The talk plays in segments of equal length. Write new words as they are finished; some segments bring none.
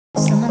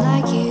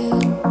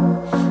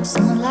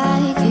someone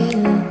like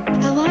you.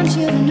 I want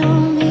you to know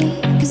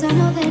me, 'cause I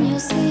know then you'll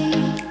see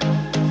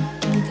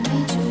we can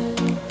be true.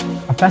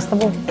 A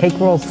festival, cake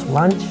rolls,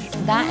 lunch.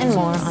 That and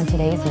more on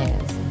today's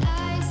news.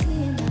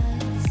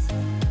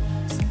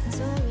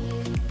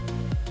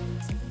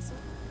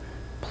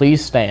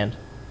 Please stand.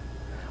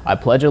 I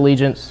pledge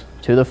allegiance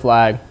to the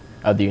flag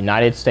of the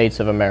United States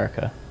of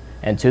America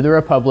and to the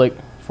republic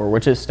for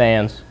which it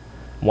stands,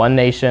 one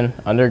nation,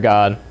 under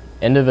God,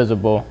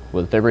 indivisible,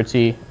 with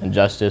liberty and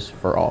justice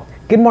for all.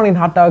 Good morning,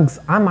 hot dogs.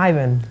 I'm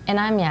Ivan. And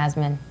I'm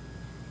Yasmin.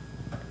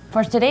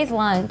 For today's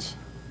lunch,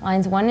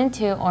 lines 1 and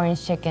 2,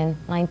 orange chicken,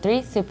 line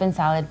 3, soup and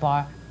salad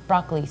bar,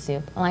 broccoli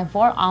soup, line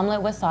 4,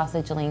 omelet with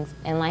sausage links,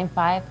 and line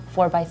 5,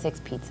 4x6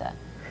 pizza.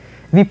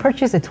 If you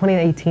purchase the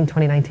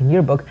 2018-2019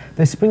 yearbook,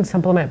 the spring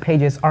supplement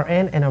pages are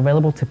in and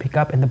available to pick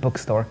up in the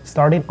bookstore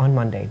starting on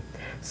Monday.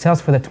 Sales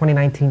for the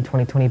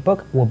 2019-2020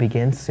 book will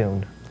begin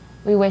soon.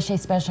 We wish a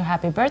special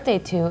happy birthday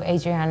to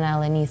Adriana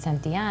Eleni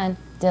Santillan,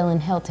 Dylan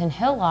Hilton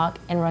Hillock,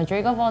 and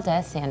Rodrigo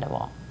Valdez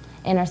Sandoval.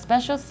 And our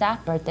special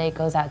staff birthday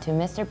goes out to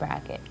Mr.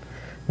 Brackett.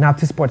 Now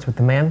to sports with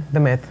the man,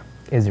 the myth,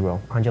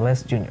 Israel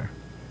Angeles Jr.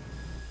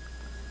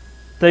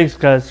 Thanks,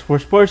 guys. For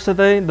sports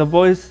today, the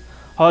boys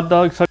hot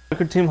dog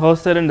soccer team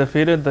hosted and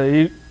defeated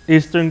the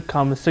Eastern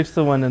Comets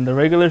 6-1 in the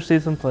regular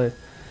season play.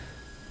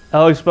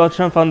 Alex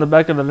Beltran found the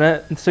back of the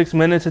net 6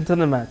 minutes into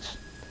the match.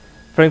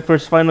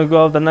 Frankfurt's final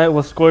goal of the night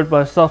was scored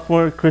by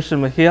sophomore Christian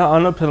Mejia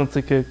on a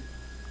penalty kick.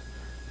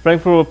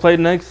 Frankfurt will play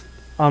next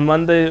on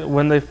Monday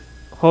when they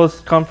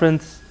host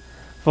conference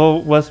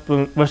full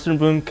Western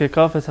Boone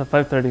kickoff is at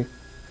 5:30.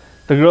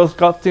 The girls'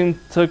 golf team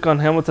took on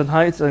Hamilton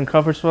Heights and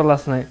Crawfordsville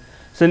last night.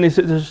 Sydney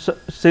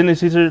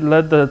Caesar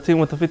led the team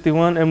with a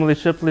 51, Emily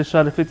Shipley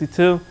shot a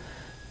 52,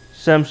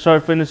 Sam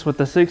Sharp finished with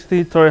a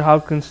 60, Tori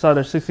Hopkins shot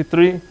a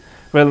 63,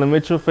 Raylan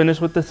Mitchell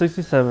finished with a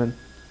 67.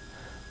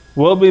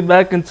 We'll be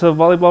back into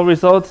volleyball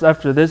results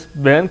after this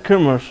band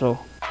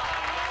commercial.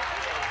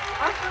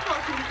 Our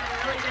football team is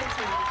a really good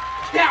team.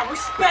 Yeah, we're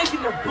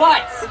spanking their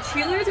butts. The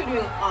cheerleaders are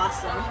doing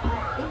awesome.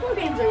 Football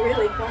games are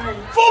really fun.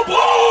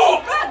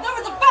 Football! Man, there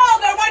was a foul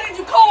there. Why didn't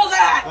you call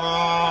that?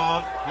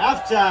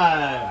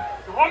 Halftime.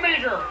 Drum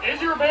Major, is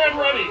your band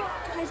ready?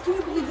 Guys, can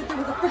you believe that there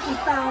was a freaking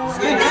foul?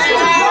 Be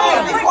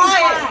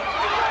quiet.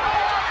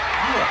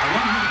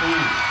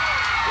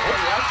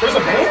 There's a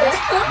band?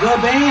 The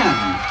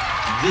band.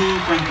 The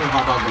Frankfurt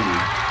Hot Dog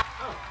Band.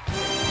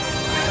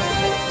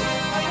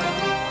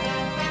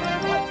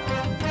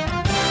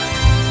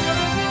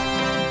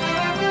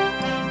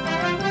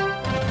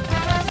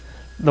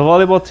 The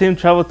volleyball team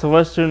traveled to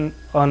Western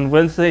on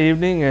Wednesday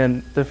evening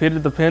and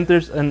defeated the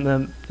Panthers in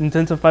an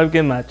intensive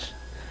 5-game match.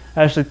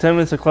 Ashley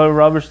Timmons and Chloe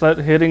Roberts led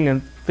hitting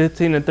in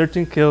 15 and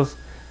 13 kills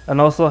and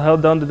also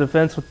held down the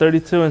defense with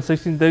 32 and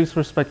 16 digs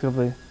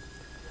respectively.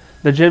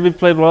 The JV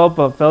played well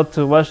but fell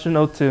to Western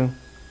 0-2.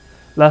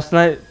 Last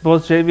night,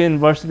 both JV and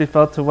varsity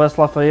fell to West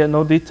Lafayette.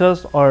 No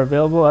details are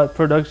available at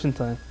production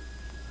time.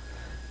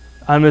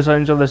 I'm Ms.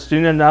 Angeles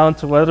Jr. Now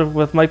into weather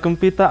with my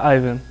compita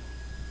Ivan.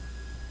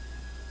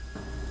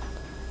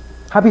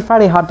 Happy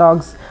Friday, hot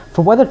dogs.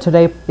 For weather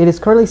today, it is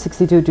currently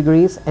 62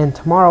 degrees and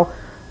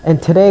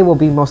today will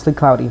be mostly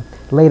cloudy.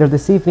 Later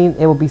this evening,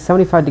 it will be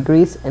 75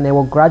 degrees and it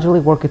will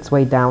gradually work its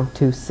way down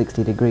to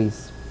 60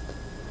 degrees.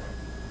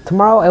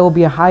 Tomorrow, it will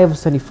be a high of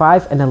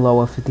 75 and a low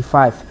of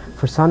 55.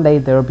 For Sunday,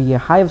 there will be a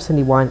high of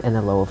 71 and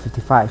a low of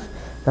 55.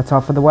 That's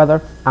all for the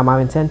weather. I'm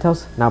Ivan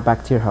Santos. Now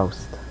back to your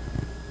host.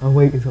 Oh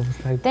wait, it's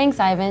almost time. Thanks,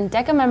 Ivan.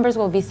 DECA members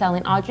will be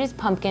selling Audrey's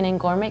pumpkin and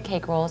gourmet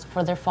cake rolls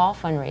for their fall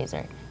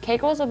fundraiser.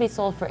 Cake rolls will be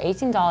sold for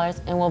 $18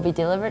 and will be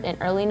delivered in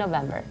early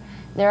November.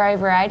 There are a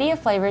variety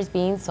of flavors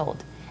being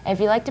sold. If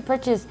you'd like to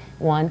purchase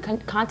one,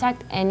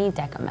 contact any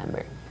DECA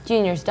member.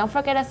 Juniors, don't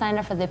forget to sign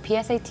up for the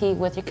PSAT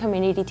with your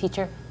community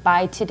teacher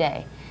by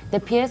today. The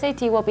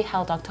PSAT will be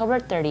held October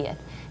 30th.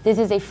 This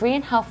is a free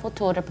and helpful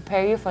tool to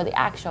prepare you for the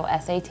actual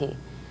SAT.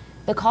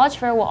 The college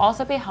fair will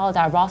also be held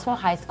at Roswell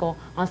High School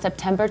on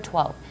September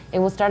 12th. It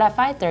will start at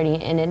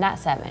 5:30 and end at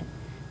 7.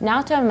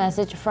 Now to a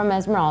message from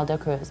Esmeralda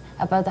Cruz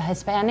about the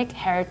Hispanic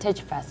Heritage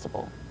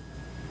Festival.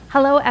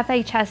 Hello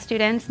FHS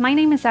students, my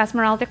name is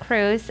Esmeralda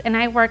Cruz and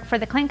I work for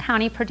the Clinton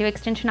County Purdue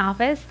Extension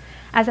Office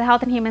as a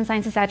Health and Human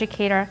Sciences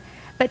educator.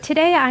 But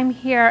today I'm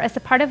here as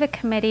a part of a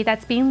committee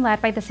that's being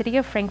led by the City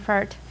of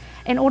Frankfurt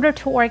in order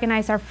to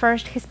organize our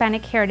first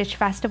Hispanic Heritage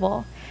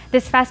Festival.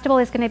 This festival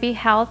is going to be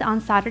held on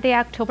Saturday,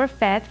 October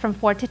 5th from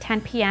 4 to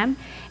 10 p.m.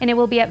 and it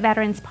will be at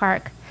Veterans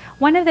Park.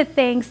 One of the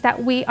things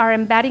that we are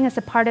embedding as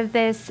a part of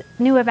this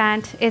new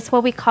event is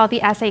what we call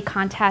the essay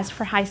contest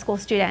for high school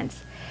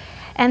students.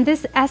 And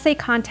this essay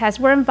contest,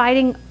 we're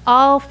inviting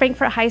all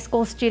Frankfurt High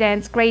School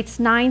students, grades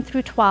 9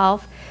 through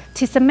 12,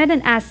 to submit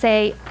an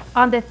essay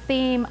on the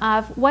theme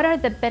of what are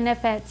the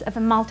benefits of a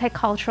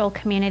multicultural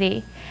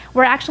community.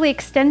 We're actually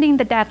extending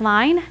the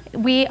deadline.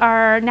 We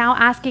are now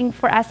asking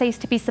for essays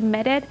to be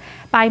submitted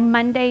by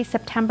Monday,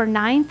 September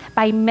 9th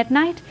by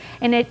midnight,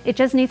 and it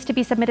just needs to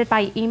be submitted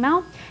by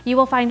email. You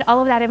will find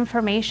all of that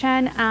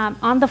information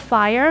on the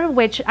flyer,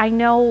 which I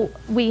know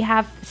we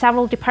have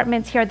several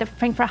departments here at the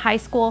Frankfurt High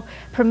School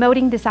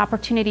promoting this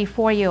opportunity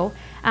for you.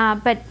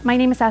 But my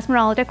name is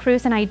Esmeralda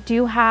Cruz, and I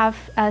do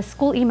have a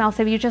school email,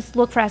 so if you just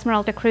look for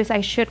Esmeralda Cruz,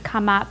 I should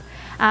come up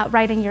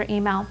right in your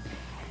email.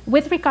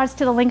 With regards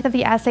to the length of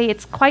the essay,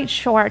 it's quite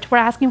short. We're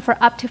asking for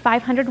up to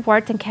 500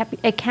 words, and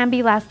it can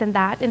be less than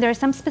that. And there are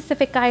some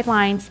specific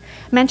guidelines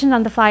mentioned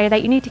on the flyer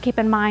that you need to keep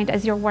in mind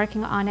as you're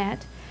working on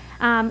it.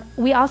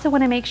 We also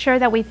want to make sure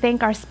that we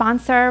thank our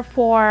sponsor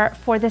for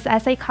this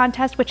essay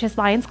contest, which is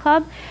Lions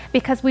Club,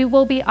 because we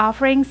will be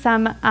offering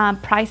some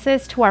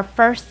prizes to our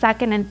first,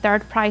 second, and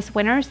third prize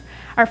winners.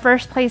 Our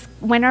first place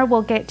winner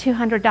will get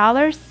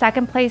 $200,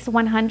 second place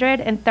 $100,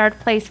 and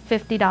third place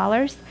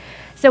 $50.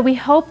 So we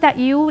hope that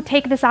you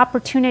take this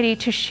opportunity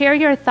to share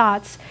your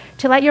thoughts,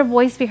 to let your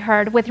voice be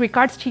heard with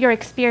regards to your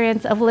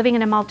experience of living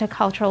in a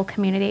multicultural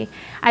community.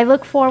 I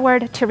look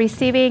forward to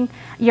receiving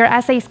your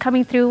essays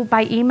coming through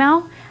by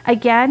email.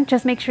 Again,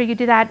 just make sure you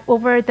do that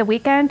over the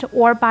weekend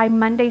or by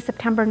Monday,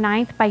 September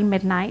 9th by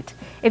midnight.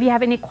 If you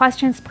have any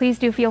questions, please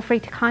do feel free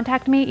to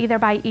contact me either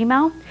by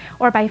email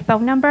or by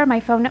phone number.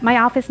 My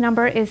office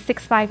number is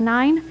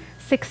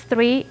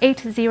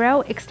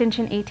 659-6380,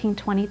 extension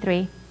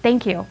 1823.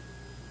 Thank you.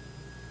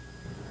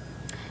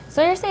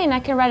 So you're saying I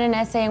can write an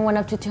essay and win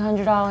up to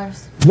 $200?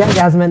 Yeah,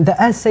 Yasmin,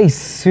 the essay is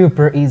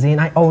super easy,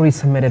 and I already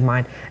submitted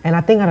mine. And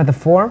I think out of the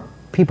 4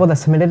 people that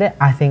submitted it,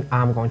 I think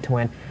I'm going to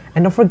win.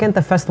 And don't forget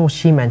the festival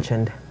she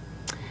mentioned.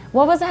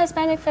 What was the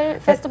Hispanic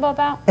Festival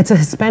about? It's a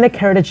Hispanic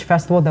Heritage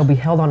Festival that will be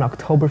held on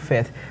October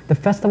 5th. The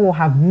festival will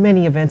have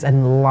many events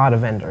and a lot of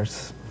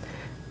vendors.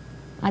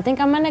 I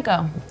think I'm gonna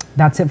go.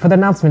 That's it for the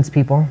announcements,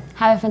 people.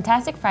 Have a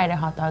fantastic Friday,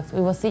 hot dogs.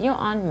 We will see you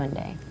on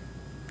Monday.